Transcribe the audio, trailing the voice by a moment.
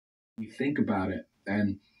You think about it,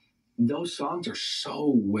 and those songs are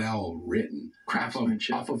so well written,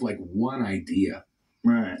 craftsmanship off of like one idea.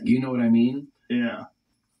 Right. You know what I mean? Yeah.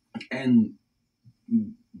 And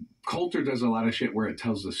Coulter does a lot of shit where it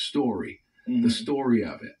tells the story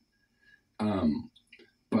of it.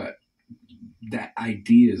 But that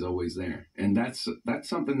idea is always there. And that's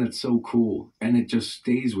something that's so cool. And it just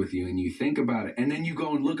stays with you and you think about it. And then you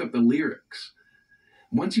go and look up the lyrics.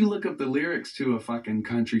 Once you look up the lyrics to a fucking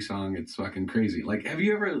country song, it's fucking crazy. Like, have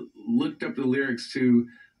you ever looked up the lyrics to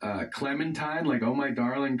Clementine? Like, Oh My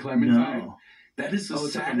Darling Clementine? No. That is the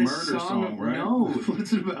saddest like a murder song, right? No.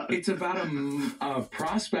 What's it about? It's about a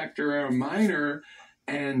prospector or a miner,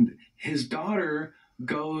 and his daughter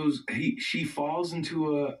she falls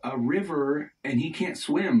into a river, and he can't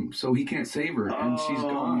swim, so he can't save her, and she's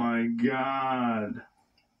gone. Oh, my God.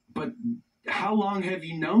 But how long have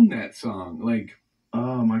you known that song? Like...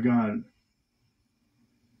 Oh, my God.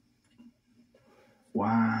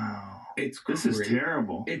 Wow. This is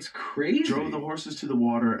terrible. It's crazy. Drove the horses to the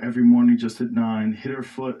water every morning just at 9. Hit her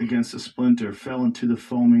foot against a splinter. Fell into the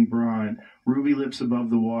foaming brine. Ruby lips above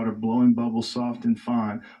the water, blowing bubbles soft and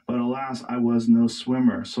fine. But alas, I was no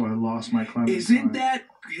swimmer, so I lost my clementine. Isn't that...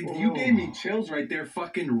 You gave me chills right there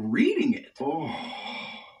fucking reading it. Oh,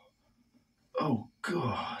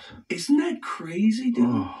 God. Isn't that crazy, dude?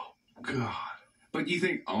 Oh, God. But you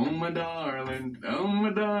think, oh my darling, oh my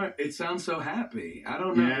darling. It sounds so happy. I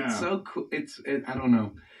don't know. Yeah. It's so cool. I don't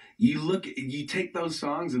know. You take those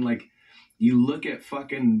songs and like, you look at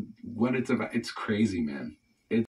fucking what it's about. It's crazy, man.